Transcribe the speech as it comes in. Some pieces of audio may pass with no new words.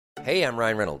Hey, I'm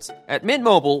Ryan Reynolds. At Mint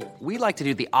Mobile, we like to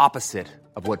do the opposite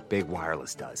of what Big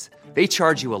Wireless does. They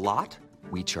charge you a lot,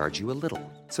 we charge you a little.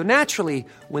 So naturally,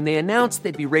 when they announced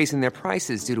they'd be raising their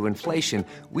prices due to inflation,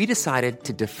 we decided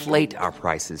to deflate our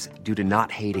prices due to not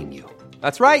hating you.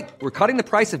 That's right. We're cutting the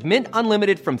price of Mint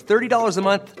Unlimited from $30 a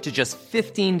month to just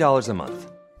 $15 a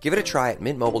month. Give it a try at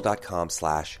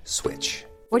mintmobile.com/switch.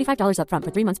 $45 up front for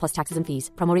 3 months plus taxes and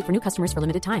fees. Promo rate for new customers for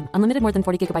limited time. Unlimited more than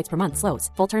 40 gigabytes per month. Slows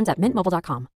full terms at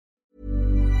mintmobile.com.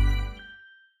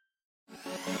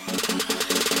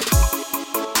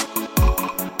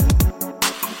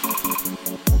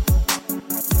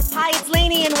 Hi, it's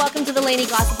Lainey, and welcome to the Lainey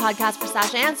Gossip Podcast for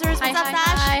Sash Answers. What's up, Sash?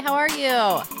 Hi, how are you?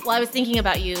 Well, I was thinking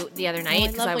about you the other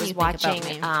night because I was watching.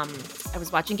 I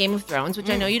was watching Game of Thrones, which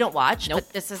I know you don't watch,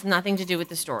 but this has nothing to do with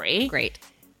the story. Great.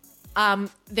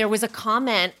 There was a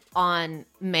comment on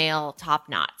male top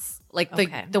knots. Like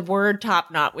the word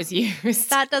top knot was used.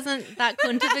 That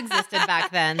couldn't have existed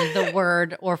back then, the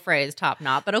word or phrase top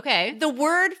knot, but okay. The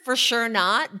word for sure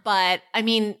not, but I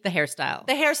mean The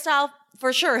hairstyle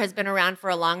for sure has been around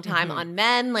for a long time on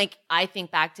men. Like I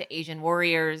think back to Asian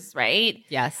warriors, right?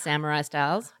 Yes, samurai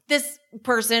styles. This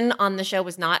person on the show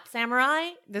was not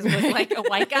samurai. This was like a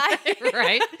white guy,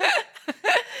 right?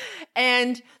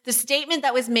 And the statement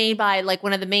that was made by like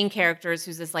one of the main characters,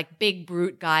 who's this like big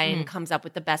brute guy and comes up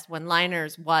with the best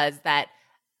one-liners, was that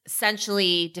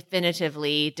essentially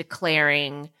definitively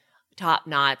declaring top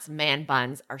knots, man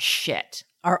buns are shit.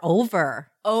 Are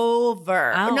over.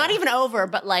 Over. Oh. Or not even over,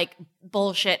 but like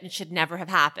bullshit and should never have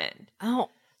happened. Oh.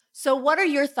 So what are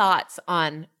your thoughts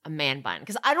on a man bun?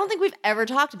 Because I don't think we've ever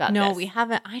talked about this. No, we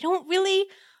haven't. I'm trying to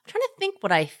think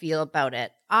what I feel about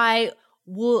it. I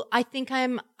think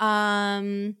I'm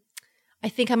a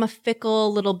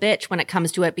fickle little bitch when it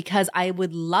comes to it, because I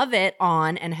would love it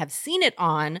on and have seen it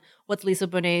on what's Lisa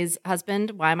Bonet's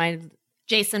husband?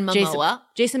 Jason Momoa.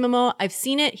 Jason Momoa. I've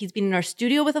seen it. He's been in our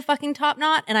studio with a fucking top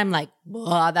knot, and I'm like,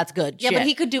 wow, that's good. Yeah, shit. but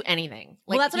he could do anything.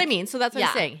 Well, that's what I mean. So that's what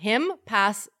I'm saying. Him,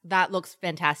 pass, that looks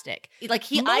fantastic. Like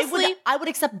I would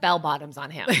accept bell bottoms on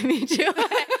him. Me too.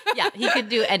 Yeah, he could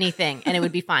do anything and it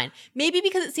would be fine. Maybe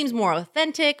because it seems more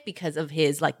authentic because of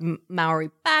his like Maori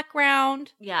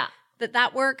background. Yeah.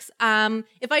 That works.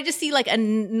 If I just see like a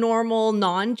normal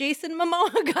non-Jason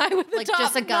Momoa guy with like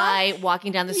just a guy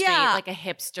walking down the street like a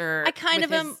hipster. I kind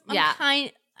of am.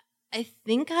 I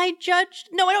think I judged.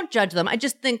 No, I don't judge them. I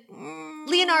just think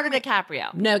Leonardo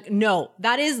DiCaprio. No,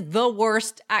 that is the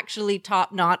worst actually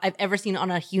top knot I've ever seen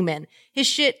on a human. His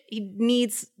shit, he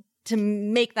needs to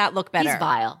make that look better. He's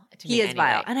vile. He is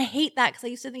vile. And I hate that because I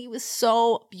used to think he was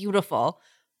so beautiful.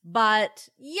 But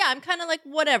yeah, I'm kind of like,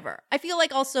 whatever. I feel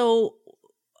like also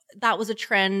that was a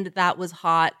trend that was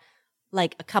hot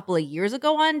like a couple of years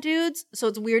ago on dudes. So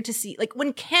it's weird to see like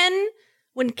when Ken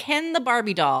the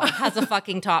Barbie doll has a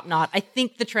fucking top knot, I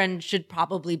think the trend should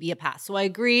probably be a pass. So I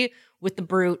agree with the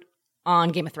brute on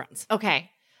Game of Thrones.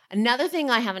 Okay. Another thing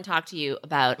I haven't talked to you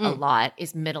about a lot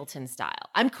is Middleton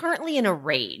style. I'm currently in a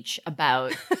rage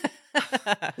about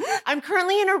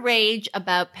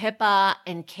Pippa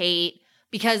and Kate,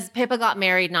 because Pippa got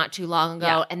married not too long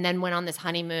ago and then went on this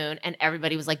honeymoon, and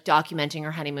everybody was like documenting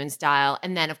her honeymoon style.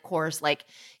 And then of course, like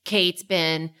Kate's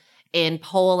been in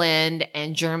Poland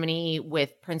and Germany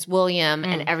with Prince William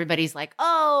and everybody's like,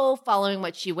 oh, following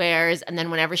what she wears. And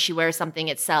then whenever she wears something,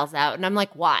 it sells out. And I'm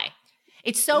like, why?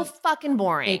 It's so fucking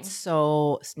boring. It's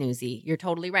so snoozy. You're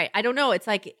totally right. I don't know. It's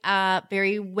like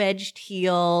very wedged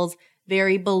heels,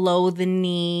 very below the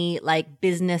knee, like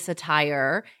business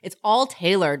attire. It's all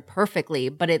tailored perfectly,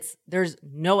 but there's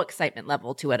no excitement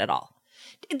level to it at all.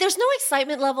 There's no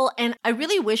excitement level, and I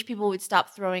really wish people would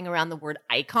stop throwing around the word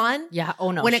icon. Yeah. Oh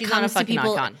no. When she's it comes not a to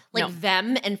people icon. like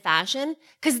them and fashion,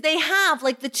 because they have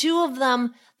like the two of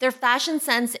them. Their fashion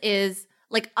sense is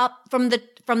like up from the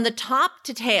top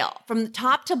to tail, from the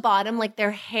top to bottom. Like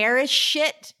their hair is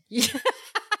shit.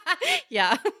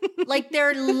 Yeah. Like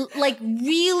they're like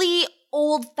really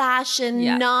old fashioned,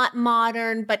 not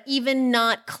modern, but even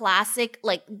not classic,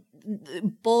 like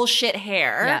bullshit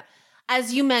hair. Yeah.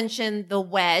 As you mentioned, the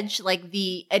wedge, like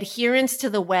the adherence to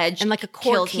the wedge, And like a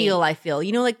cork heel, I feel.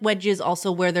 You know, like wedges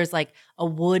also where there's like a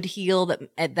wood heel that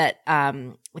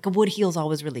like a wood heel is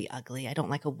always really ugly. I don't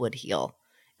like a wood heel.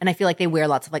 And I feel like they wear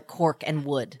lots of like cork and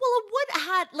wood. Well, a wood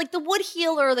had, like the wood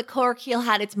heel or the cork heel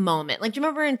had its moment. Like, do you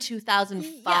remember in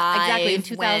 2005? Yeah, exactly. In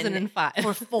 2005.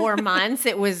 For 4 months,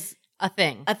 it was a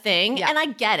thing. Yeah. And I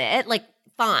get it. Like,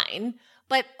 fine.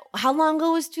 But how long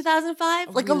ago was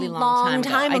 2005? Like really a long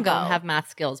time ago. I don't have math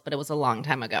skills, but it was a long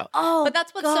time ago. Oh, but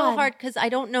that's what's so hard because I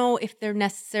don't know if they're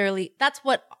necessarily – that's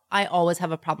what I always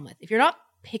have a problem with. If you're not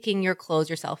picking your clothes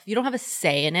yourself, if you don't have a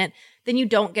say in it, then you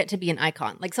don't get to be an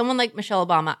icon. Like someone like Michelle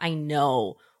Obama, I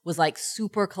know was like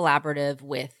super collaborative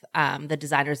with the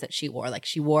designers that she wore. Like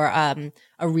she wore a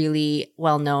really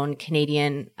well-known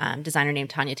Canadian designer named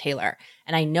Tanya Taylor.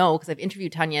 And I know, because I've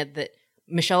interviewed Tanya, that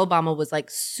Michelle Obama was like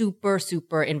super,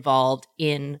 super involved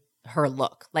in her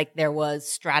look. Like there was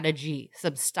strategy,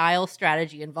 some style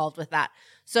strategy involved with that.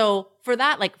 So for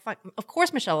that, like, of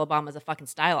course Michelle Obama is a fucking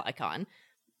style icon.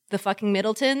 The fucking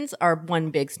Middletons are one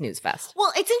big snooze fest.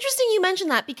 Well, it's interesting you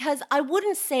mentioned that, because I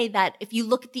wouldn't say that if you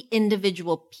look at the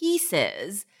individual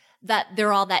pieces that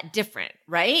they're all that different,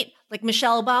 right? Like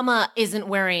Michelle Obama isn't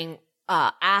wearing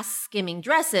ass-skimming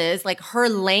dresses. Like her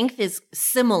length is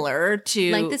similar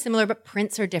to— Length is similar, but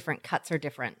prints are different. Cuts are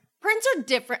different. Prints are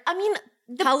different. I mean—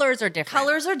 colors are different.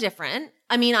 Colors are different.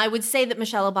 I mean, I would say that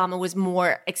Michelle Obama was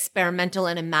more experimental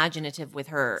and imaginative with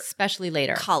her— especially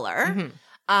later. Color.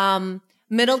 Mm-hmm.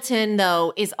 Middleton,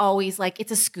 though, is always like,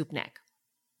 it's a scoop neck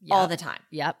all the time.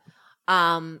 Yep.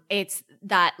 It's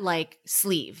that like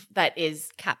sleeve that is—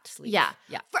 capped sleeve. Yeah.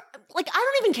 Yeah. Like, I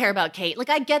don't even care about Kate. Like,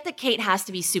 I get that Kate has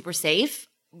to be super safe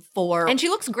for— and she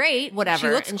looks great. Whatever.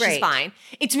 She looks and great. She's fine.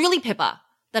 It's really Pippa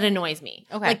that annoys me.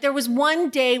 Okay. Like, there was one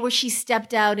day where she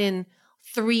stepped out in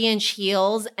 3-inch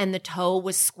heels and the toe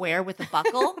was square with a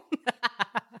buckle.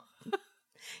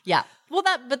 Yeah. Well,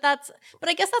 but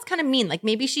I guess that's kind of mean. Like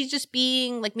maybe she's just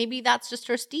being like, maybe that's just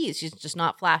her steez. She's just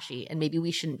not flashy, and maybe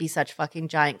we shouldn't be such fucking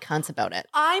giant cunts about it.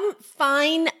 I'm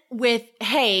fine with,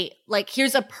 hey, like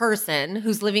here's a person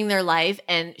who's living their life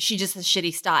and she just has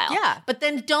shitty style. Yeah. But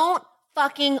then don't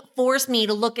fucking force me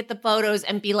to look at the photos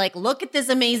and be like, look at this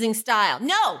amazing style.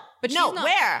 No. But no,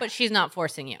 where? But she's not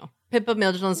forcing you. Pippa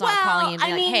Middleton's not calling you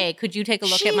and being like, hey, could you take a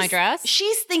look at my dress?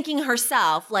 She's thinking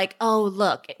herself like, oh,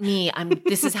 look at me.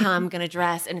 This is how I'm going to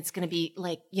dress. And it's going to be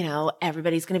like, you know,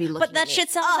 everybody's going to be looking But that at me. shit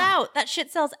sells out. That shit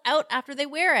sells out after they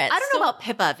wear it. I don't know about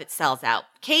Pippa if it sells out.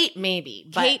 Kate, maybe.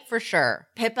 But Kate, for sure.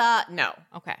 Pippa, no.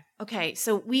 Okay. Okay,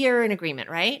 so we are in agreement,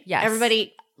 right? Yes.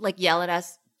 Everybody like yell at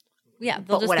us. Yeah, they'll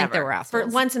But just whatever. think that we're assholes. For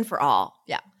once and for all.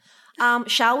 Yeah.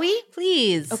 Shall we?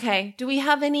 Please. Okay. Do we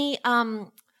have any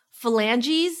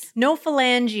phalanges? No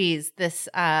phalanges this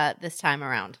time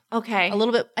around. Okay. A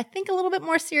little bit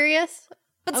more serious,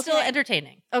 but still Okay.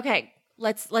 entertaining. Okay.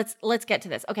 Let's get to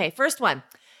this. Okay, first one.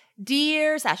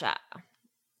 Dear Sasha.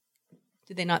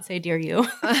 Did they not say dear you?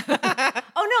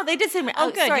 Oh no, they did say me. Oh,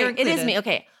 good, Sorry, you're it is included. me.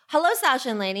 Okay. Hello, Sasha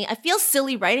and Lainey. I feel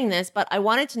silly writing this, but I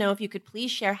wanted to know if you could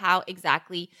please share how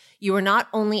exactly you were not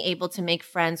only able to make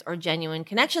friends or genuine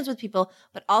connections with people,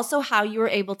 but also how you were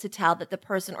able to tell that the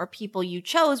person or people you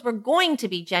chose were going to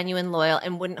be genuine, loyal,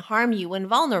 and wouldn't harm you when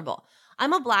vulnerable.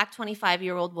 I'm a Black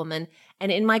 25-year-old woman,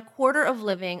 and in my quarter of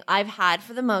living, I've had,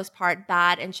 for the most part,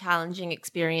 bad and challenging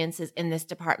experiences in this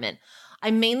department. I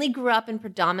mainly grew up in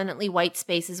predominantly white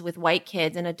spaces with white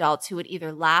kids and adults who would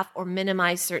either laugh or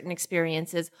minimize certain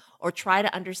experiences or try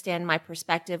to understand my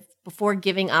perspective before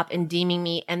giving up and deeming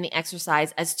me and the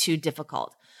exercise as too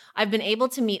difficult. I've been able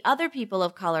to meet other people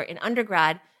of color in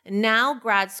undergrad and now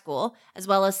grad school, as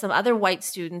well as some other white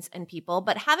students and people,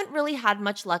 but haven't really had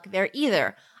much luck there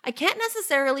either. I can't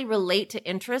necessarily relate to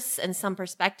interests and some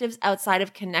perspectives outside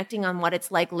of connecting on what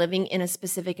it's like living in a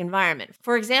specific environment.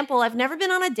 For example, I've never been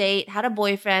on a date, had a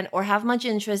boyfriend, or have much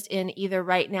interest in either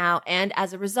right now, and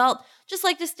as a result, just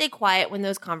like to stay quiet when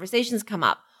those conversations come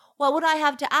up. What would I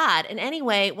have to add? And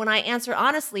anyway, when I answer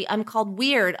honestly, I'm called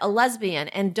weird, a lesbian,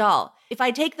 and dull. If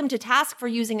I take them to task for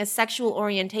using a sexual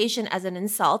orientation as an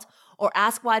insult, or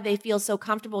ask why they feel so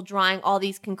comfortable drawing all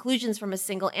these conclusions from a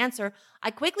single answer,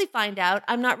 I quickly find out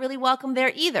I'm not really welcome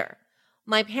there either.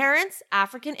 My parents,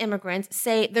 African immigrants,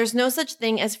 say there's no such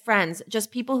thing as friends, just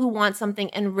people who want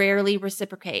something and rarely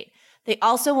reciprocate. They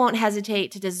also won't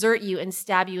hesitate to desert you and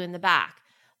stab you in the back.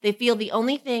 They feel the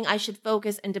only thing I should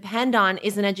focus and depend on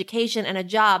is an education and a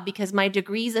job because my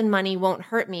degrees and money won't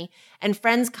hurt me, and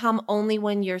friends come only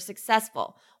when you're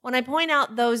successful. When I point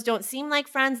out those don't seem like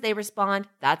friends, they respond,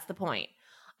 that's the point.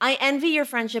 I envy your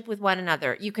friendship with one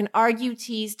another. You can argue,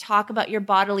 tease, talk about your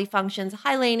bodily functions.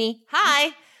 Hi, Lainey.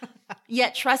 Hi.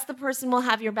 Yet trust the person will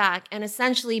have your back and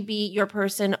essentially be your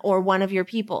person or one of your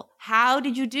people. How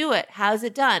did you do it? How's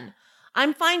it done?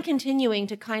 I'm fine continuing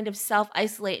to kind of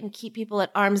self-isolate and keep people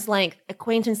at arm's length,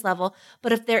 acquaintance level,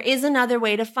 but if there is another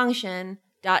way to function, ...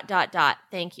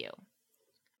 Thank you.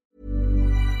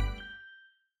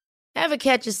 Ever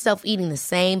catch yourself eating the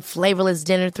same flavorless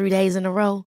dinner 3 days in a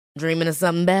row? Dreaming of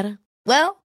something better?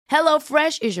 Well,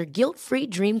 HelloFresh is your guilt-free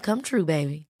dream come true,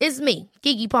 baby. It's me,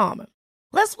 Keke Palmer.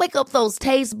 Let's wake up those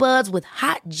taste buds with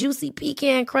hot, juicy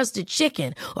pecan-crusted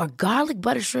chicken or garlic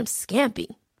butter shrimp scampi.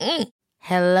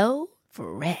 Hello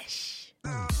Fresh.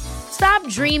 Stop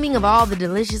dreaming of all the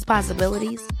delicious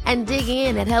possibilities and dig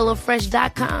in at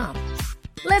HelloFresh.com.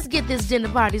 Let's get this dinner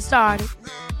party started.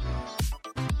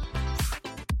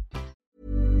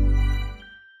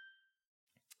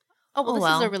 Oh, well, this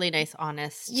well. is a really nice,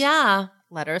 honest Yeah.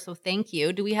 letter. So thank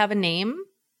you. Do we have a name?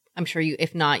 I'm sure you,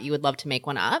 if not, you would love to make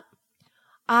one up.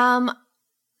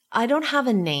 I don't have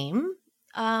a name,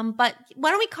 but why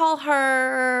don't we call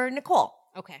her Nicole?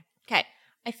 Okay. Okay.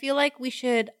 I feel like we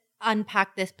should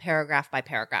unpack this paragraph by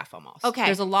paragraph almost. Okay.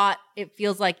 There's a lot. It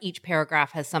feels like each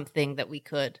paragraph has something that we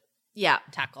could Yeah.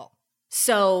 tackle.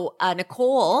 So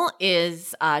Nicole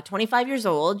is 25 years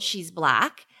old. She's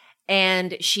Black,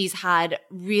 and she's had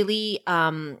really,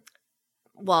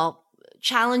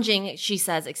 challenging, she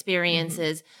says,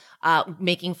 experiences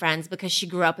making friends because she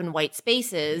grew up in white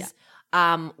spaces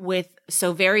with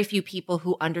so very few people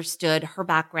who understood her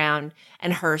background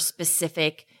and her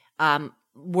specific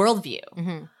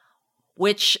worldview,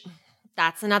 which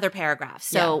that's another paragraph.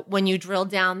 So when you drill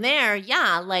down there,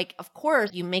 like, of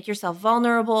course, you make yourself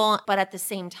vulnerable, but at the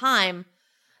same time,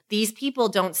 these people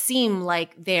don't seem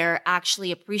like they're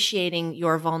actually appreciating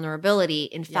your vulnerability.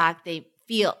 In fact, they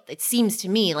feel, it seems to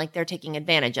me like they're taking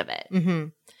advantage of it.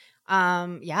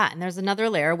 And there's another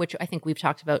layer, which I think we've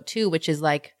talked about too, which is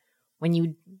like when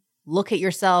you look at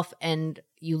yourself and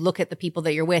you look at the people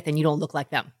that you're with and you don't look like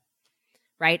them,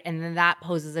 right? And then that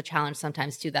poses a challenge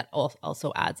sometimes too. That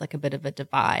also adds like a bit of a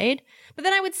divide. But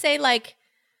then I would say like,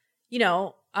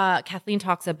 Kathleen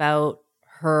talks about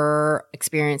her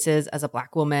experiences as a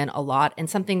Black woman a lot. And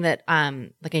something that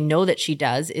like I know that she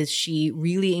does is she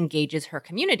really engages her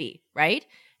community, right?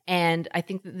 And I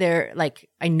think that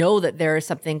I know that there is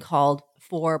something called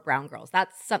For Brown Girls.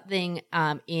 That's something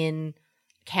in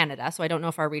Canada. So I don't know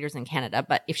if our reader's in Canada,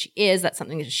 but if she is, that's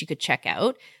something that she could check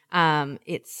out.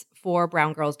 It's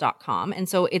forbrown.girls.com. And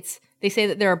so they say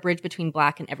that they're a bridge between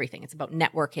Black and everything. It's about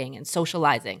networking and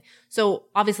socializing. So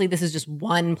obviously this is just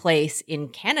one place in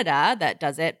Canada that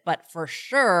does it, but for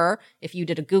sure, if you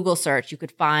did a Google search, you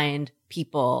could find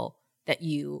people that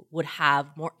you would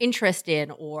have more interest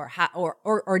in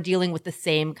or dealing with the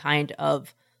same kind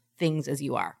of things as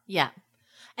you are. Yeah.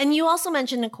 And you also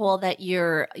mentioned, Nicole, that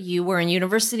you were in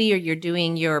university or you're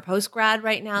doing your post-grad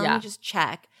right now. Let me just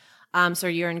check. So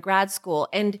you're in grad school.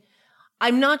 And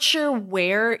I'm not sure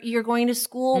where you're going to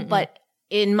school, but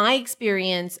in my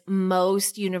experience,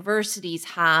 most universities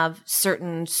have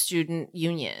certain student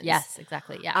unions. Yes,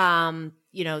 exactly. Yeah.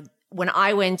 When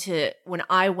I went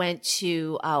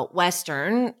to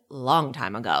Western a long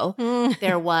time ago,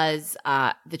 there was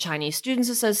the Chinese Students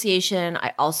Association.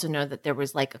 I also know that there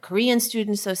was like a Korean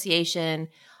Student Association.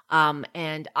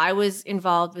 And I was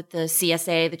involved with the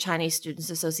CSA, the Chinese Students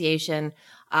Association.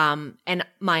 And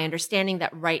my understanding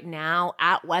that right now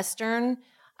at Western,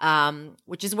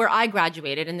 which is where I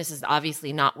graduated, and this is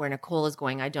obviously not where Nicole is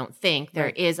going, I don't think,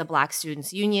 there is a Black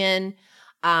Students Union.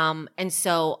 And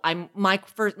so one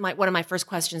of my first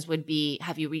questions would be,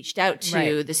 have you reached out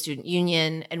to the student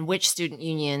union and which student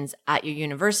unions at your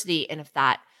university? And if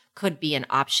that could be an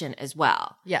option as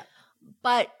well. Yeah.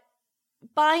 But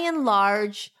by and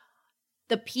large,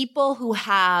 the people who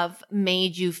have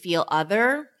made you feel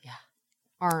other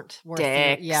aren't worth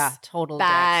dicks. it. Yeah, total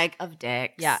bag dicks. of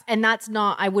dicks. Yeah. And that's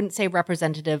not, I wouldn't say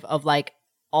representative of like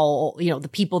all, the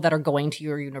people that are going to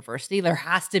your university. There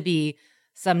has to be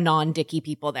some non-dicky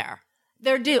people there.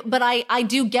 There do, but I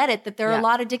do get it that there are a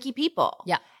lot of dicky people.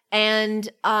 Yeah.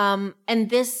 And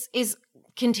this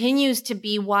continues to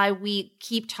be why we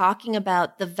keep talking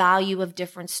about the value of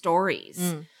different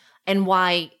stories and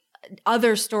why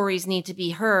other stories need to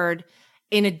be heard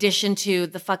in addition to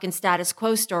the fucking status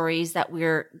quo stories that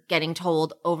we're getting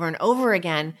told over and over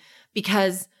again.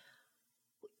 Because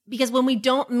when we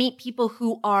don't meet people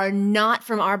who are not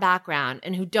from our background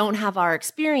and who don't have our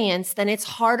experience, then it's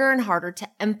harder and harder to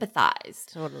empathize.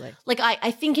 Totally. Like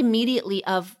I think immediately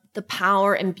of the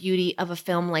power and beauty of a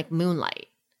film like Moonlight.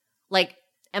 Like,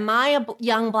 am I a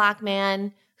young Black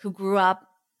man who grew up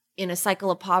in a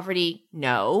cycle of poverty?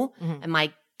 No. Am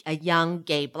I a young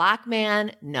gay Black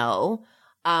man? No.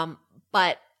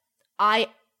 But I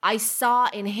saw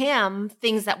in him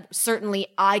things that certainly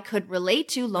I could relate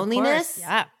to: loneliness,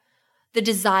 the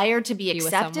desire to be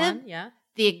accepted,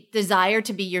 the desire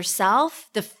to be yourself,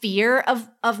 the fear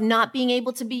of not being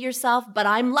able to be yourself. But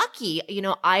I'm lucky,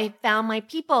 I found my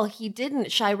people. He didn't.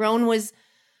 Chiron was,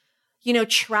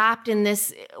 trapped in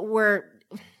this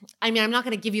I'm not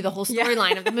going to give you the whole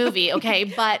storyline of the movie, okay?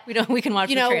 But we can watch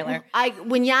the trailer.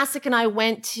 When Yasik and I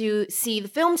went to see the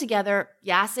film together,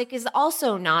 Yasik is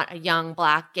also not a young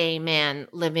Black gay man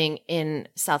living in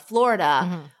South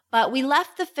Florida. But we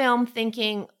left the film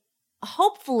thinking,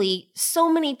 hopefully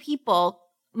so many people,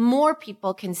 more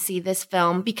people can see this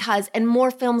film and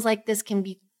more films like this can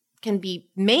be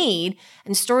made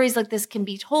and stories like this can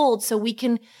be told so we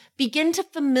can begin to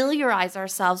familiarize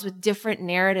ourselves with different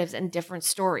narratives and different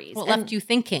stories. What left you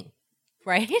thinking,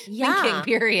 right? Yeah. Thinking,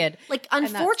 period. Like,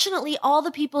 unfortunately, all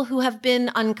the people who have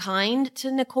been unkind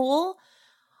to Nicole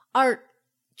are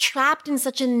trapped in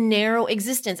such a narrow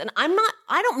existence. And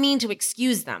I don't mean to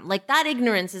excuse them. Like, that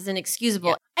ignorance is inexcusable.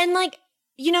 Yeah. And like,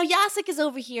 Jacek is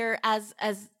over here as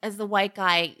the white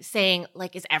guy saying,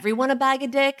 like, is everyone a bag of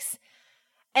dicks?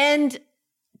 And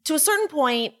to a certain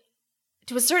point,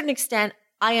 to a certain extent,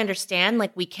 I understand,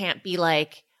 like, we can't be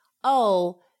like,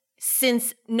 oh,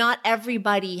 since not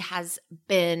everybody has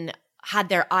had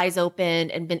their eyes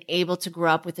opened and been able to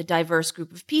grow up with a diverse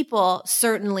group of people,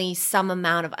 certainly some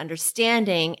amount of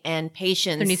understanding and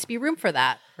patience. There needs to be room for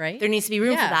that, right? There needs to be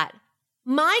room for that.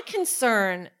 My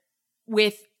concern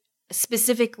with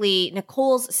specifically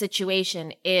Nicole's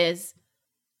situation is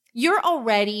you're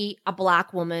already a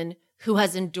Black woman who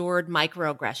has endured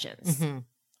microaggressions.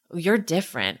 Mm-hmm. You're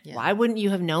different. Yeah. Why wouldn't you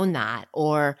have known that?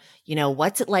 Or,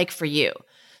 what's it like for you?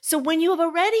 So when you have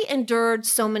already endured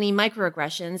so many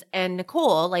microaggressions, and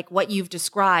Nicole, like what you've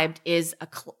described is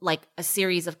a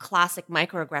series of classic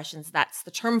microaggressions, that's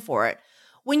the term for it.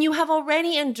 When you have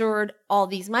already endured all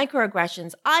these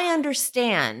microaggressions, I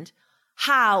understand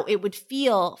how it would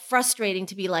feel frustrating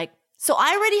to be like, so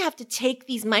I already have to take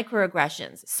these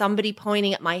microaggressions, somebody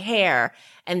pointing at my hair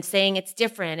and saying it's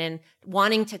different and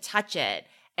wanting to touch it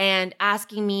and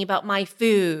asking me about my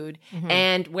food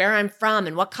and where I'm from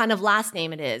and what kind of last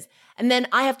name it is. And then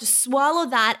I have to swallow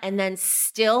that and then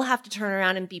still have to turn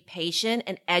around and be patient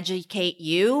and educate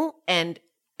you. And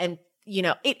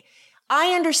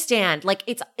I understand, like,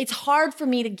 it's hard for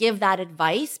me to give that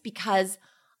advice because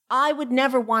I would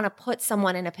never want to put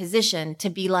someone in a position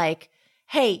to be like,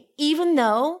 hey, even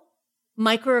though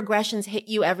microaggressions hit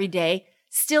you every day,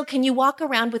 still, can you walk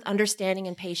around with understanding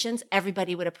and patience?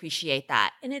 Everybody would appreciate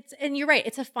that. And you're right,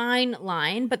 it's a fine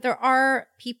line, but there are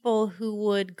people who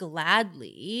would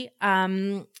gladly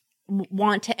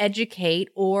want to educate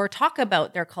or talk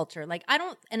about their culture. Like,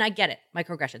 I get it,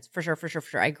 microaggressions, for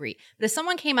sure, I agree. But if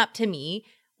someone came up to me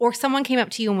or someone came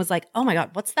up to you and was like, oh my God,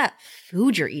 what's that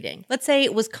food you're eating? Let's say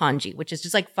it was congee, which is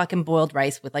just like fucking boiled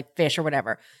rice with like fish or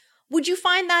whatever. Would you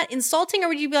find that insulting, or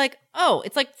would you be like, oh,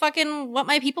 it's like fucking what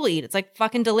my people eat? It's like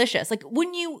fucking delicious. Like,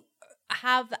 wouldn't you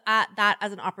have that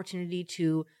as an opportunity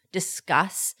to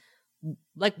discuss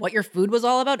like what your food was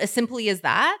all about, as simply as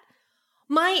that?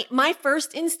 My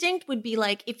first instinct would be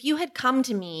like, if you had come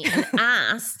to me and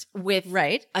asked with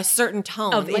a certain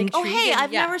tone, of like, oh, hey,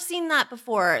 I've never seen that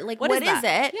before. Like, what is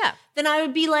it? Yeah. Then I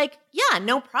would be like, yeah,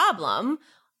 no problem.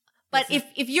 But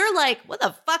if you're like, what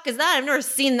the fuck is that? I've never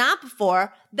seen that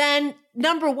before. Then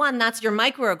number one, that's your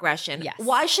microaggression. Yes.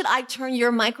 Why should I turn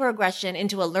your microaggression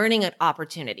into a learning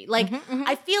opportunity? Like,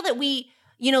 I feel that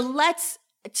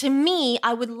to me,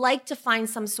 I would like to find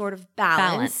some sort of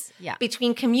balance.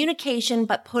 Between communication,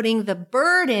 but putting the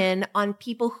burden on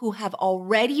people who have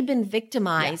already been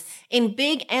victimized in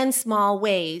big and small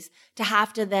ways to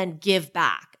have to then give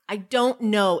back. I don't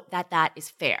know that is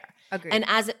fair. Agreed. And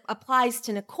as it applies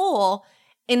to Nicole,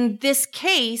 in this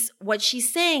case, what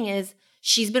she's saying is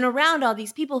she's been around all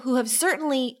these people who have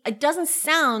certainly, it doesn't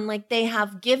sound like they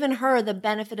have given her the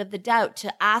benefit of the doubt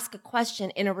to ask a question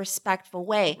in a respectful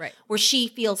way, where she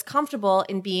feels comfortable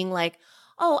in being like,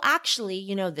 oh, actually,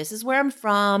 this is where I'm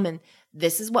from and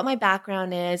this is what my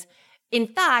background is. In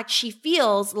fact, she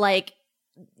feels like,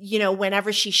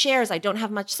 whenever she shares, I don't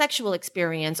have much sexual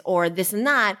experience or this and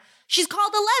that, she's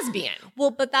called a lesbian.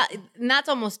 Well, but that's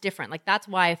almost different. Like, that's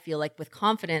why I feel like with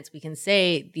confidence we can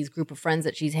say these group of friends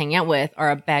that she's hanging out with are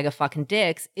a bag of fucking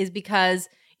dicks, is because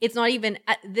it's not even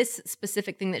this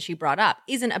specific thing that she brought up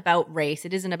isn't about race.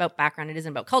 It isn't about background. It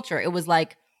isn't about culture. It was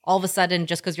like, all of a sudden,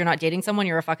 just because you're not dating someone,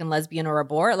 you're a fucking lesbian or a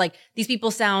bore. Like, these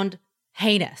people sound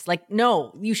heinous. Like,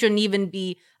 no, you shouldn't even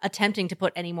be attempting to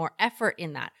put any more effort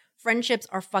in that. Friendships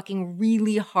are fucking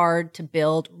really hard to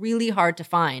build, really hard to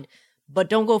find. But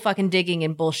don't go fucking digging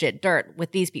in bullshit dirt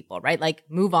with these people, right? Like,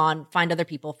 move on, find other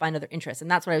people, find other interests.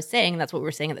 And that's what I was saying. And that's what we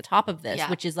were saying at the top of this,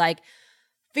 which is like,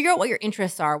 figure out what your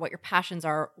interests are, what your passions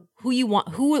are, who you want,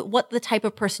 what the type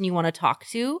of person you want to talk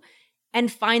to, and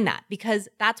find that. Because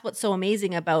that's what's so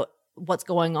amazing about what's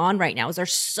going on right now is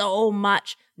there's so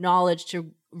much knowledge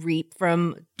to reap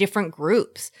from different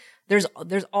groups. There's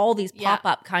all these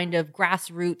pop-up kind of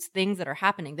grassroots things that are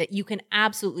happening that you can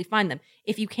absolutely find them.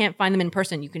 If you can't find them in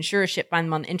person, you can sure as shit find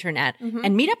them on the internet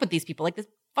and meet up with these people. Like, this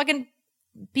fucking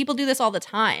people do this all the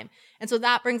time. And so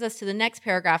that brings us to the next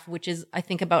paragraph, which is, I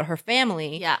think, about her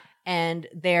family. Yeah. and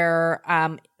their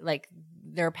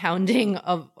pounding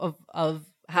of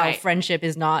how Right. friendship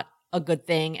is not a good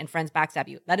thing and friends backstab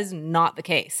you. That is not the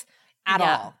case at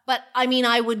all. But I mean,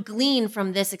 I would glean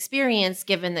from this experience,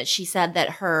 given that she said that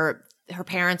her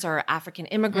parents are African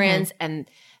immigrants and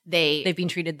They've been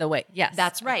treated the way. Yes.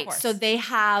 that's of right. course. So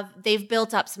they've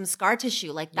built up some scar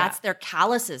tissue. Like that's their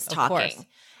calluses Of talking. course.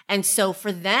 And so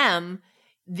for them,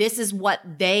 this is what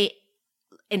they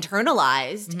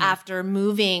internalized after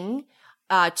moving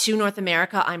to North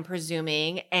America, I'm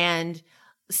presuming, and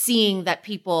seeing that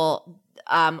people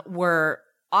were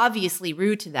obviously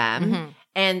rude to them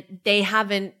and they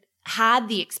haven't had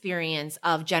the experience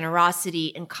of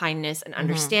generosity and kindness and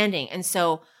understanding. And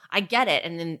so I get it.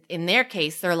 And in their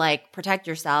case, they're like, protect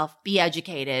yourself, be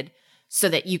educated so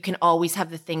that you can always have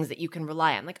the things that you can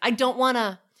rely on. Like, I don't want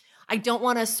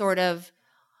to sort of,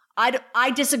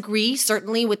 I disagree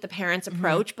certainly with the parents'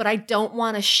 approach, but I don't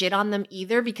want to shit on them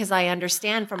either because I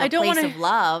understand from a place of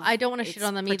love. I don't want to shit it's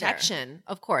on them protection. either.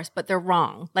 Of course, but they're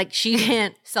wrong. Like she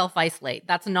can't self-isolate.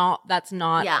 That's not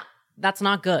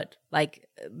good. Like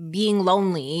being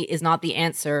lonely is not the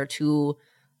answer to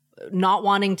not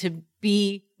wanting to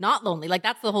be not lonely. Like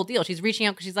that's the whole deal. She's reaching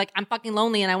out because she's like, I'm fucking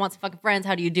lonely and I want some fucking friends.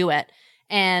 How do you do it?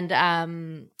 And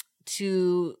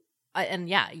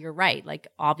yeah, you're right. Like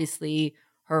obviously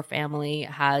her family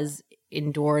has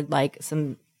endured like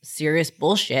some serious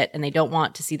bullshit and they don't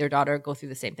want to see their daughter go through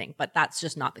the same thing. But that's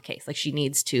just not the case. Like she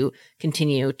needs to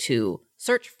continue to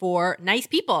search for nice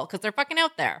people because they're fucking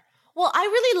out there. Well, I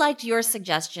really liked your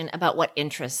suggestion about what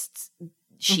interests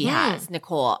she has,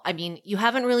 Nicole. I mean, you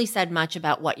haven't really said much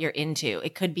about what you're into.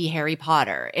 It could be Harry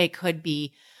Potter. It could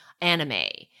be anime.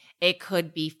 It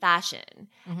could be fashion.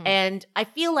 And I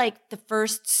feel like the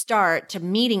first start to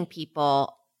meeting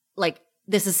people, like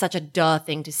this is such a duh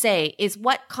thing to say, is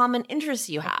what common interests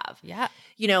you have. Yeah.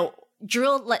 You know,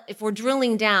 if we're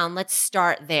drilling down, let's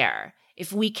start there.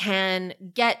 If we can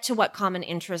get to what common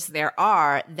interests there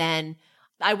are, then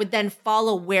I would then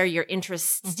follow where your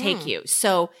interests take you.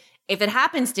 So if it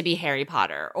happens to be Harry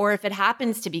Potter, or if it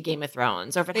happens to be Game of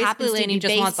Thrones, or if it happens to be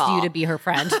just baseball, wants you to be her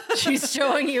friend. She's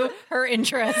showing you her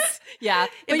interests. Yeah.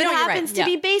 if it happens to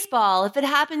be baseball, if it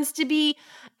happens to be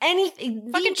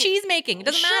anything, fucking cheese making, it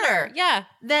doesn't matter. Yeah.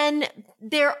 Then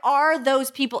there are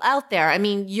those people out there. I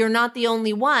mean, you're not the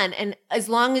only one. And as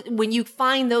long as when you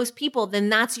find those people, then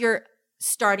that's your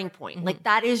starting point. Like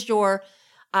that is your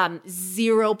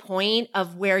 0 point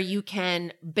of where you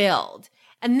can build.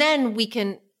 And then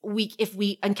if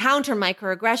we encounter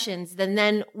microaggressions,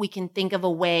 then we can think of a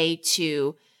way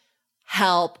to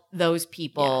help those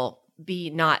people be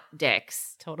not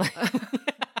dicks. Totally.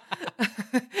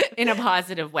 In a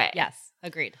positive way. Yes.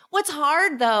 Agreed. What's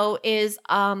hard though is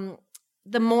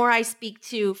the more I speak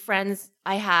to friends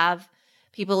I have,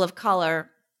 people of color,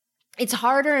 it's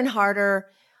harder and harder,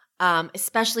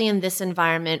 especially in this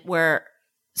environment where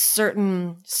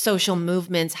certain social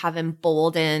movements have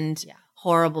emboldened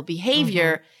horrible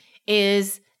behavior,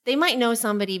 is they might know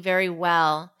somebody very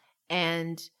well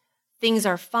and things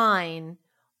are fine,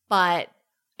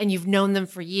 and you've known them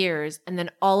for years, and then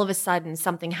all of a sudden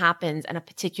something happens and a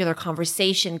particular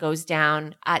conversation goes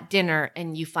down at dinner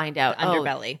and you find out,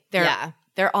 Underbelly.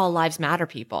 They're all lives matter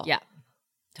people. Yeah.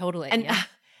 Totally. And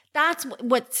that's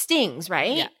what stings,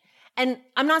 right? Yeah. And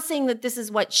I'm not saying that this is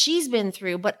what she's been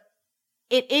through, but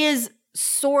it is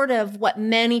sort of what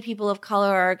many people of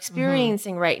color are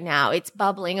experiencing right now. It's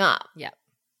bubbling up. Yeah.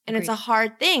 And it's a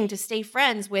hard thing to stay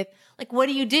friends with. Like, what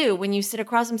do you do when you sit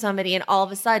across from somebody and all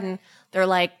of a sudden they're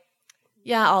like,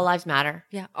 yeah, all lives matter.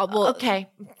 Yeah. Well, okay.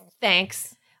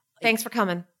 Thanks. Thanks for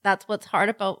coming. That's what's hard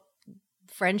about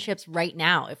friendships right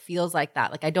now. It feels like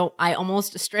that. Like I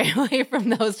almost stray away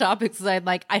from those topics because I'm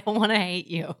like, I don't want to hate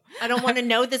you. I don't want to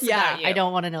know this about you. I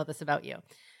don't want to know this about you.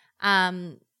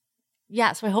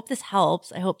 Yeah, so I hope this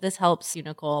helps. I hope this helps you,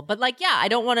 Nicole. But I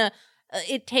don't want to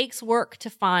it takes work to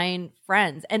find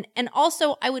friends. And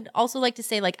also I would also like to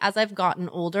say, as I've gotten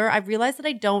older, I've realized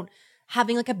that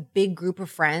having a big group of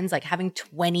friends, having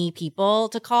 20 people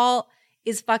to call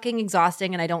is fucking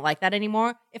exhausting, and I don't like that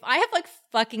anymore. If I have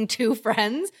fucking 2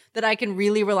 friends that I can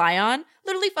really rely on,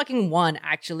 literally fucking 1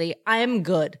 actually, I am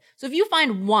good. So if you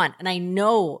find 1, and I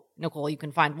know, Nicole, you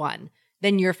can find 1,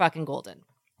 then you're fucking golden.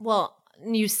 Well,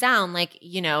 you sound like,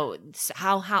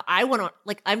 how I want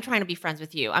to, I'm trying to be friends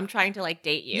with you. I'm trying to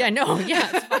date you. Yeah, no, yeah,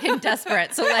 it's fucking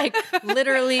desperate. So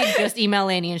literally just email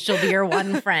Annie and she'll be your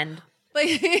one friend.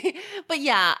 But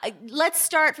yeah, let's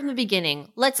start from the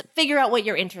beginning. Let's figure out what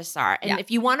your interests are. And if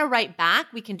you want to write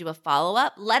back, we can do a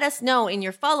follow-up. Let us know in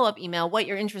your follow-up email what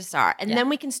your interests are. And then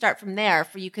we can start from there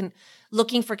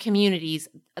looking for communities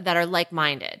that are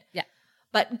like-minded. Yeah.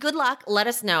 But good luck. Let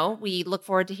us know. We look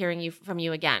forward to hearing from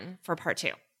you again for part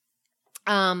 2.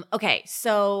 Okay,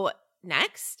 so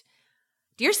next,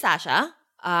 dear Sasha,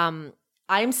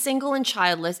 I'm single and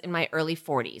childless in my early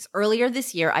 40s. Earlier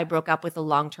this year, I broke up with a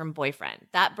long-term boyfriend.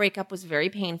 That breakup was very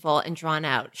painful and drawn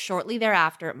out. Shortly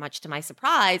thereafter, much to my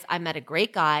surprise, I met a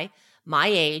great guy, my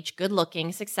age,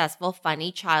 good-looking, successful,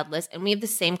 funny, childless, and we have the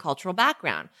same cultural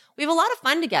background. We have a lot of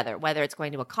fun together, whether it's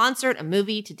going to a concert, a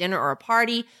movie, to dinner, or a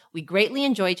party. We greatly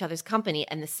enjoy each other's company,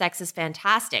 and the sex is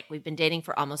fantastic. We've been dating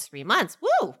for almost 3 months.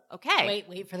 Woo! Okay.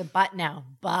 Wait for the but now.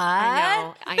 But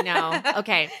I know.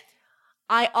 Okay.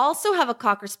 I also have a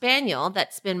Cocker Spaniel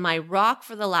that's been my rock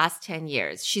for the last 10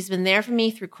 years. She's been there for me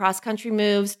through cross-country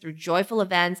moves, through joyful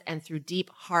events, and through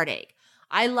deep heartache.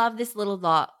 I love this little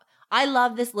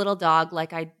dog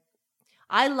like I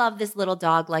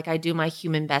do my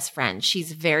human best friend.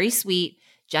 She's very sweet,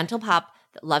 gentle pup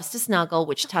that loves to snuggle,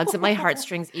 which tugs at my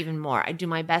heartstrings even more. I do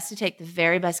my best to take the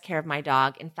very best care of my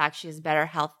dog. In fact, she has better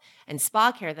health and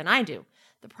spa care than I do.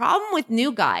 The problem with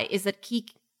new guy is that he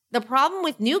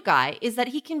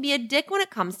can be a dick when it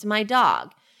comes to my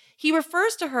dog. He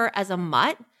refers to her as a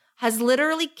mutt, has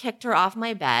literally kicked her off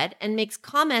my bed, and makes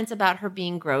comments about her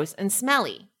being gross and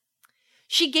smelly.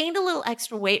 She gained a little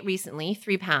extra weight recently,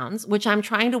 3 pounds, which I'm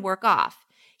trying to work off.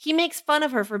 He makes fun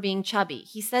of her for being chubby.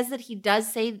 He says that he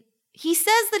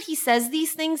says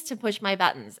these things to push my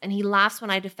buttons, and he laughs when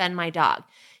I defend my dog.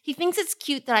 He thinks it's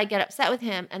cute that I get upset with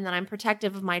him and that I'm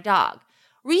protective of my dog.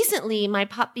 Recently, my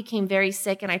pup became very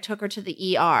sick and I took her to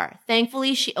the ER.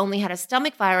 Thankfully, she only had a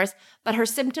stomach virus, but her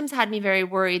symptoms had me very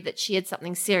worried that she had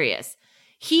something serious.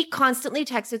 He constantly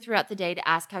texted throughout the day to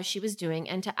ask how she was doing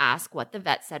and to ask what the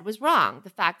vet said was wrong. The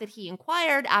fact that he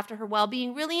inquired after her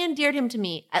well-being really endeared him to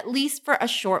me, at least for a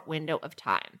short window of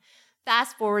time.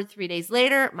 Fast forward 3 days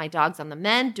later, my dog's on the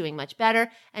mend, doing much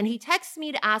better, and he texts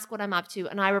me to ask what I'm up to,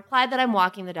 and I replied that I'm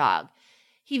walking the dog.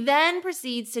 He then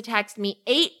proceeds to text me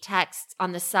 8 texts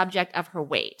on the subject of her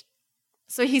weight.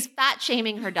 So he's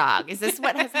fat-shaming her dog. Is this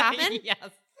what has happened?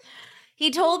 Yes. He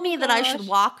told me that I should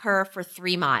walk her for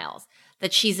 3 miles,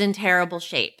 that she's in terrible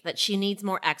shape, that she needs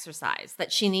more exercise,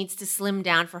 that she needs to slim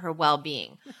down for her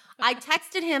well-being. I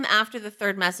texted him after the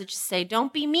 3rd message to say,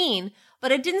 don't be mean,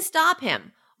 but it didn't stop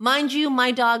him. Mind you,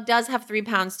 my dog does have 3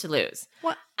 pounds to lose.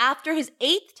 What? After his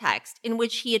 8th text, in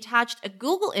which he attached a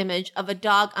Google image of a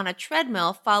dog on a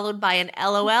treadmill followed by an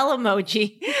LOL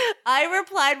emoji, I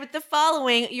replied with the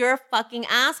following, "You're a fucking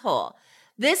asshole."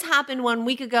 This happened 1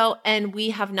 week ago, and we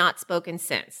have not spoken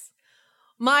since.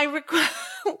 My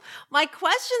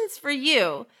questions for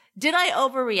you, did I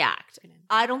overreact?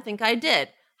 I don't think I did.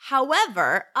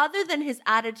 However, other than his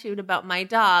attitude about my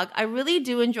dog, I really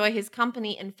do enjoy his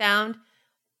company and found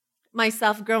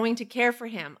myself growing to care for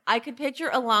him. I could picture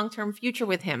a long-term future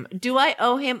with him. Do I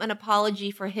owe him an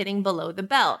apology for hitting below the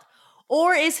belt?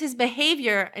 Or is his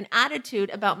behavior and attitude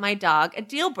about my dog a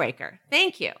deal breaker?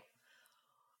 Thank you.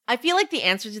 I feel like the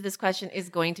answer to this question is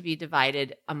going to be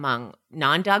divided among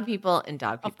non-dog people and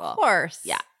dog people. Of course.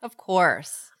 Yeah. Of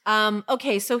course.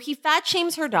 Okay, so he fat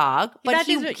shames her dog, but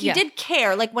he did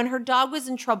care. Like when her dog was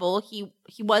in trouble, he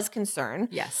was concerned.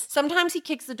 Yes. Sometimes he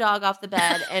kicks the dog off the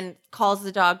bed and calls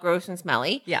the dog gross and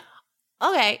smelly. Yeah.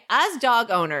 Okay, as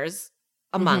dog owners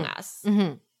among us,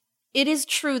 it is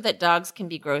true that dogs can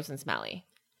be gross and smelly.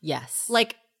 Yes.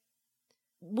 Like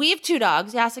we have 2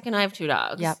 dogs. Yasik and I have 2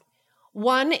 dogs. Yep.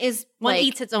 One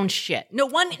eats its own shit. No,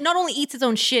 one not only eats its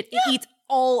own shit, it eats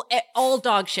all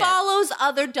dog shit. Follows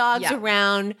other dogs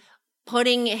around,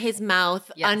 putting his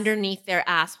mouth underneath their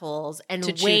assholes and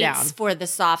waits for the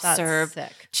soft serve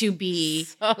to be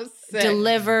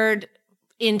delivered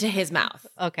into his mouth.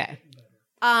 Okay.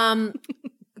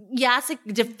 Yasik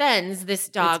defends this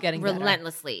dog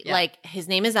relentlessly. Yeah. Like his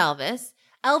name is Elvis.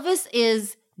 Elvis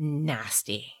is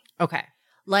nasty. Okay.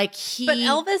 Like But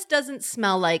Elvis doesn't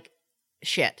smell like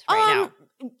shit right now.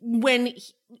 When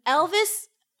Elvis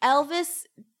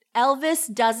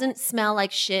doesn't smell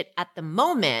like shit at the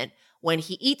moment. When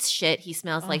he eats shit, he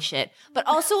smells like shit. But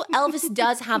also Elvis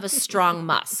does have a strong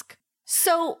musk.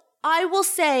 So I will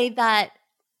say that,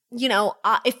 you know,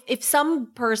 if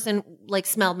some person like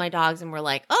smelled my dogs and were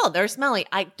like, oh, they're smelly,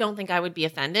 I don't think I would be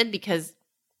offended because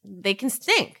they can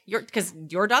stink. Because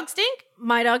your dog stink?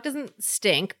 My dog doesn't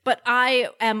stink, but I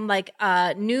am like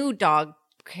a new dog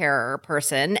care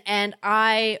person, and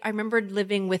I remember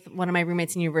living with one of my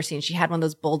roommates in university, and she had one of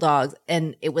those bulldogs,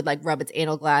 and it would like rub its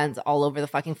anal glands all over the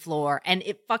fucking floor, and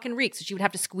it fucking reeked. So she would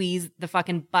have to squeeze the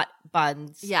fucking butt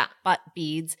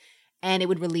beads, and it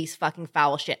would release fucking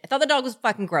foul shit. I thought the dog was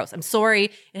fucking gross. I'm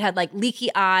sorry. It had like leaky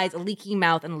eyes, a leaky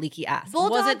mouth, and a leaky ass.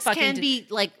 Bulldogs can be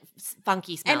like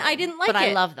funky smelling. And I didn't like but it.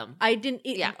 I love them. I didn't.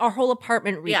 Our whole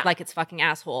apartment reeked like its fucking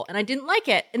asshole, and I didn't like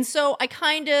it. And so I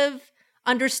kind of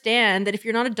understand that if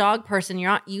you're not a dog person, you're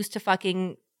not used to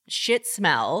fucking shit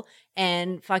smell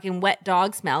and fucking wet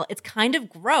dog smell. It's kind of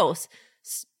gross.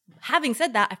 Having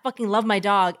said that, I fucking love my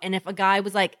dog, and if a guy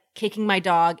was like kicking my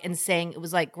dog and saying it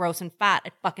was like gross and fat,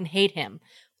 I'd fucking hate him.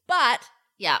 But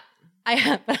yeah, I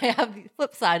have the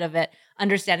flip side of it,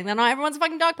 understanding that not everyone's a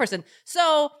fucking dog person.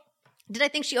 So did I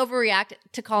think she overreacted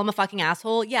to call him a fucking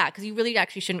asshole? Yeah, because you really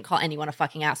actually shouldn't call anyone a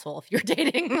fucking asshole if you're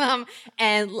dating them.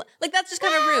 And like, that's just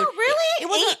kind of rude. Really? It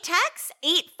wasn't 8 texts?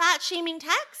 8 fat shaming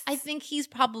texts? I think he's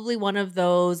probably one of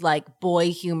those like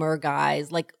boy humor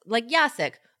guys, like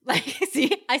Jacek. Like,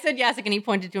 see, I said Jacek and he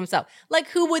pointed to himself. Like,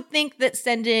 who would think that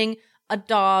sending a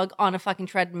dog on a fucking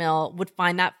treadmill would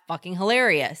find that fucking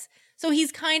hilarious? So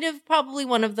he's kind of probably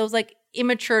one of those like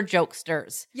immature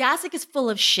jokesters. Jacek is full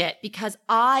of shit because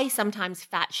I sometimes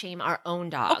fat shame our own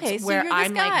dogs. Okay, so where you're this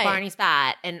I'm guy. like, Barney's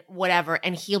fat and whatever,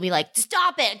 and he'll be like,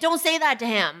 stop it, don't say that to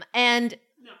him. And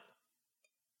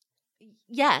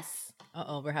yes.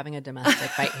 Uh-oh, we're having a domestic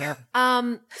fight here.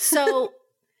 So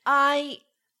I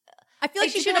feel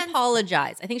like she should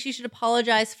apologize. I think she should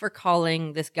apologize for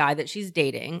calling this guy that she's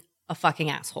dating a fucking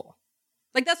asshole.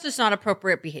 Like, that's just not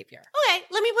appropriate behavior. Okay,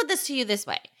 let me put this to you this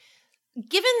way.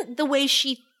 Given the way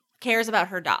she cares about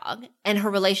her dog and her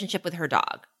relationship with her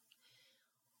dog,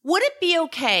 would it be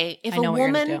okay if a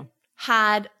woman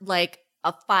had like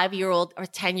a 5-year-old or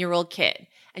 10-year-old kid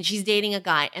and she's dating a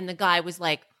guy and the guy was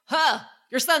like,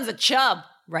 your son's a chub.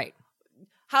 Right.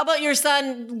 How about your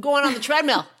son going on the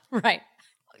treadmill? Right.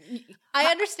 I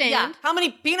understand. Yeah. How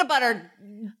many peanut butter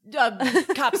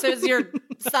cups has your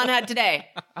son had today?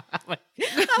 How many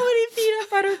peanut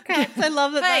butter cups? I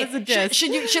love that. Hey, that is a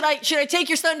dish. should I take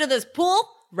your son to this pool?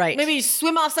 Right. Maybe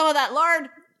swim off some of that lard.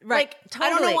 Right. Like, Totally. I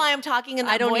don't know why I'm talking in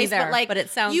that I don't voice, either, but like, but it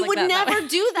sounds you like would that never way.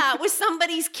 do that with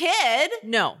somebody's kid.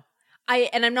 No.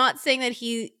 And I'm not saying that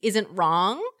he isn't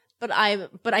wrong, but I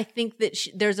think that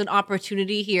there's an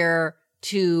opportunity here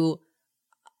to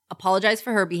apologize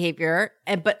for her behavior,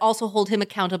 but also hold him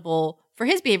accountable for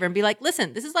his behavior and be like,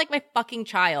 listen, this is like my fucking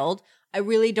child. I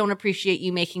really don't appreciate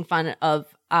you making fun of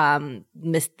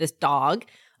this dog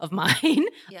of mine.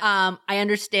 Yeah. I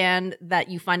understand that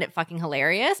you find it fucking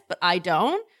hilarious, but I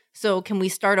don't. So can we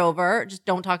start over? Just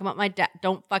don't talk about my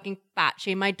don't fucking fat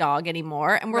shame my dog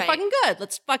anymore. And we're fucking good.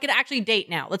 Let's fucking actually date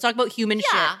now. Let's talk about human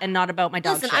shit and not about my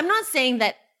dog shit. Listen, I'm not saying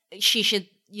that she should,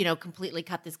 completely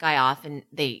cut this guy off and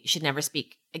they should never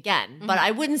speak again. Mm-hmm. But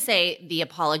I wouldn't say the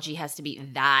apology has to be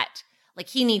that. Like,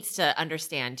 he needs to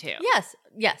understand too.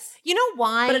 Yes. You know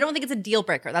why? But I don't think it's a deal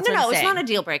breaker. That's what I'm saying. No, it's not a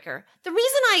deal breaker. The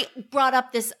reason I brought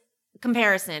up this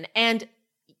comparison, and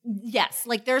yes,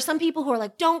 like there are some people who are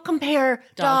like, don't compare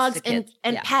dogs and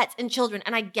pets and children.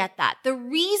 And I get that. The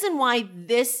reason why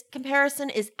this comparison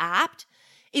is apt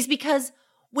is because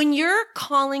when you're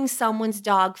calling someone's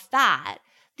dog fat,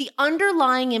 the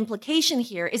underlying implication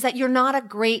here is that you're not a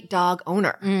great dog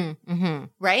owner,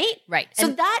 right? Right. So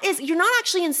that is, you're not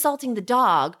actually insulting the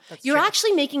dog. You're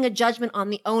actually making a judgment on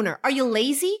the owner. Are you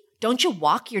lazy? Don't you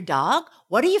walk your dog?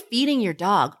 What are you feeding your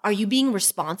dog? Are you being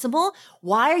responsible?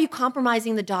 Why are you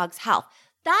compromising the dog's health?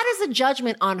 That is a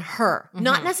judgment on her,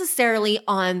 not necessarily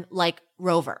on like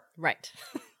Rover. Right.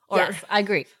 Yes, I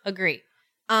agree.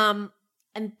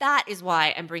 And that is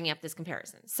why I'm bringing up this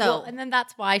comparison. So, and then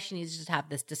that's why she needs to just have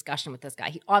this discussion with this guy.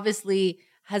 He obviously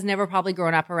has never probably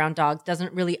grown up around dogs,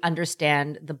 doesn't really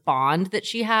understand the bond that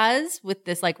she has with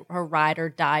this like her ride or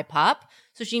die pup.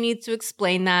 So she needs to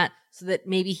explain that so that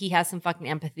maybe he has some fucking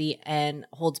empathy and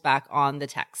holds back on the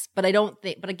text. But I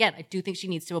do think she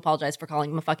needs to apologize for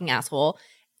calling him a fucking asshole.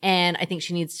 And I think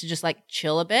she needs to just like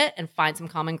chill a bit and find some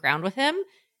common ground with him.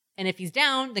 And if he's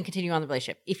down, then continue on the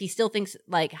relationship. If he still thinks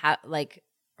like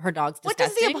her dog's disgusting. What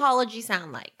does the apology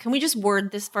sound like? Can we just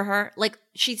word this for her? Like,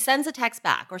 she sends a text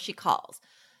back or she calls.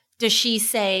 Does she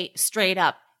say straight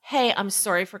up, hey, I'm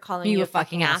sorry for calling you a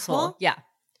fucking asshole? Yeah.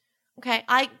 Okay.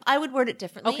 I would word it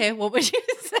differently. Okay. What would you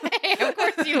say? Of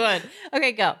course you would.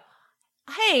 Okay, go.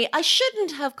 Hey, I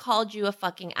shouldn't have called you a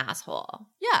fucking asshole.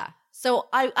 Yeah. So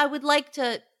I would like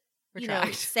to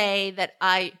retract. Say that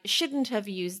I shouldn't have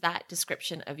used that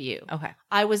description of you. Okay.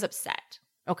 I was upset.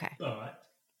 Okay. All right.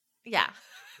 Yeah.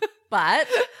 But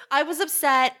I was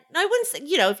upset. I wouldn't say,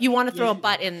 if you want to throw a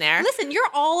but in there. Listen, you're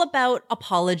all about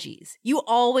apologies. You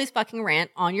always fucking rant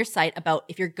on your site about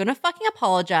if you're going to fucking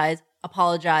apologize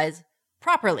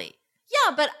properly.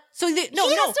 Yeah, but he has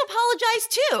to apologize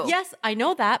too. Yes, I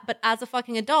know that. But as a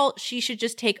fucking adult, she should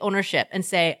just take ownership and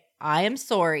say, I am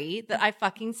sorry that I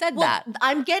fucking said that.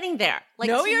 I'm getting there.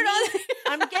 No, you're not.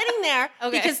 I'm getting there.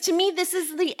 Okay. Because to me, this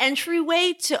is the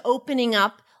entryway to opening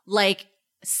up, like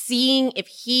seeing if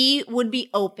he would be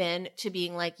open to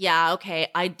being like, yeah, okay,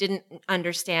 I didn't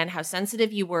understand how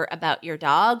sensitive you were about your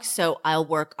dog, so I'll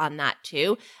work on that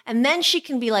too. And then she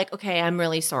can be like, okay, I'm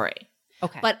really sorry.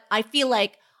 Okay. But I feel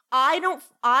like I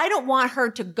don't want her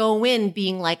to go in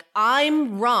being like,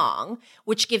 I'm wrong,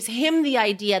 which gives him the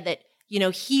idea that, you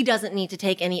know, he doesn't need to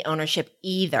take any ownership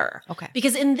either. Okay.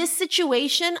 Because in this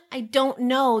situation, I don't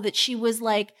know that she was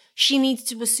like, she needs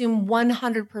to assume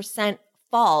 100%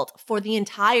 fault for the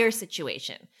entire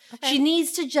situation. Okay. She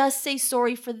needs to just say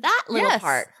sorry for that little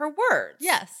part, her words.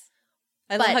 Yes.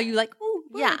 I love how you like, ooh,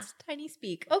 words, Yeah. tiny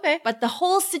speak. Okay. But the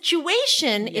whole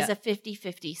situation is Yeah. a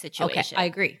 50-50 situation. Okay, I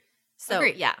agree. So,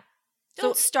 Agree. yeah.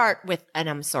 Don't start with an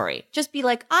I'm sorry. Just be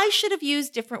like, I should have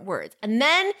used different words. And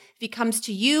then if he comes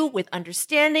to you with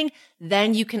understanding,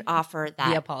 then you can offer that.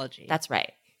 The apology. That's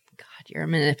right. God, you're a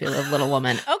manipulative little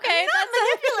woman. Okay. Not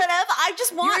manipulative. I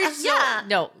just want,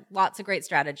 No, lots of great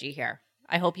strategy here.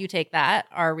 I hope you take that,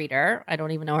 our reader. I don't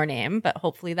even know her name, but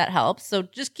hopefully that helps. So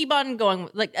just keep on going,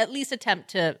 like at least attempt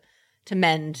to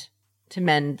mend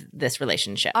this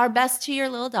relationship. Our best to your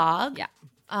little dog. Yeah.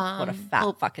 What a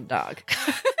fat fucking dog.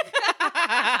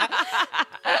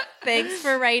 Thanks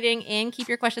for writing in. Keep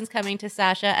your questions coming to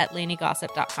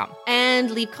Sasha@LaineyGossip.com.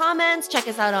 And leave comments. Check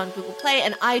us out on Google Play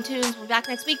and iTunes. We'll be back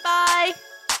next week. Bye.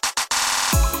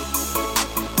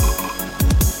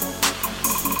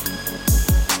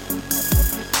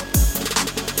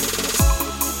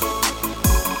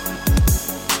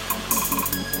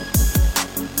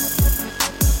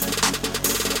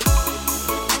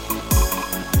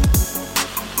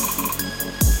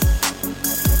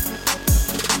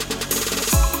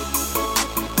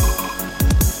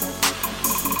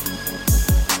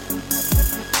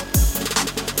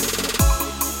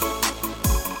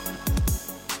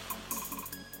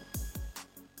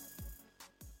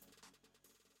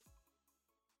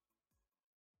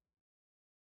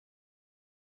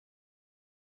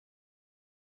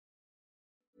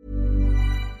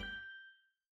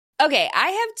 Okay, I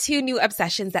have two new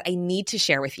obsessions that I need to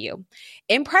share with you.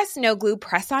 Impress No Glue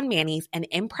Press-On Manis and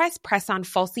Impress Press-On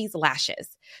Falsies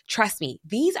Lashes. Trust me,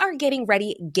 these are getting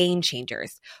ready game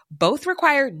changers. Both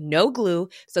require no glue,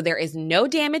 so there is no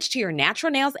damage to your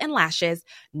natural nails and lashes,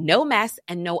 no mess,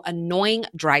 and no annoying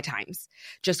dry times.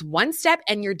 Just one step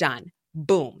and you're done.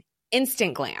 Boom.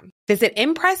 Instant glam. Visit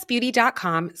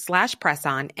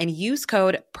impressbeauty.com/presson and use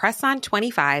code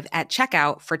PRESSON25 at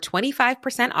checkout for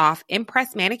 25% off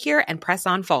Impress Manicure and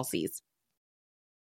Press-On Falsies.